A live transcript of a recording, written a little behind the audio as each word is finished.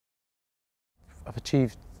I've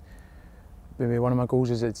achieved. Maybe one of my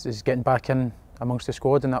goals is getting back in amongst the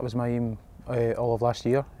squad, and that was my aim all of last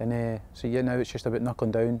year. And so yeah, now it's just about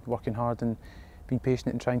knuckling down, working hard, and being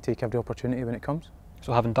patient and trying to take every opportunity when it comes.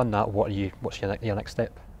 So having done that, what's your next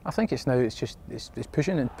step? I think it's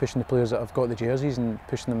pushing the players that have got the jerseys and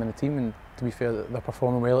pushing them in the team. And to be fair, they're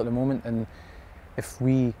performing well at the moment. And if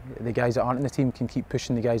we, the guys that aren't in the team, can keep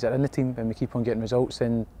pushing the guys that are in the team, and we keep on getting results,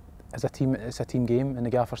 then as a team, it's a team game. And the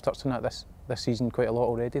gaffer's touched on that this season quite a lot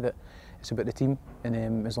already. That it's about the team,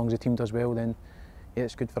 and as long as the team does well, then yeah,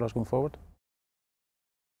 it's good for us going forward.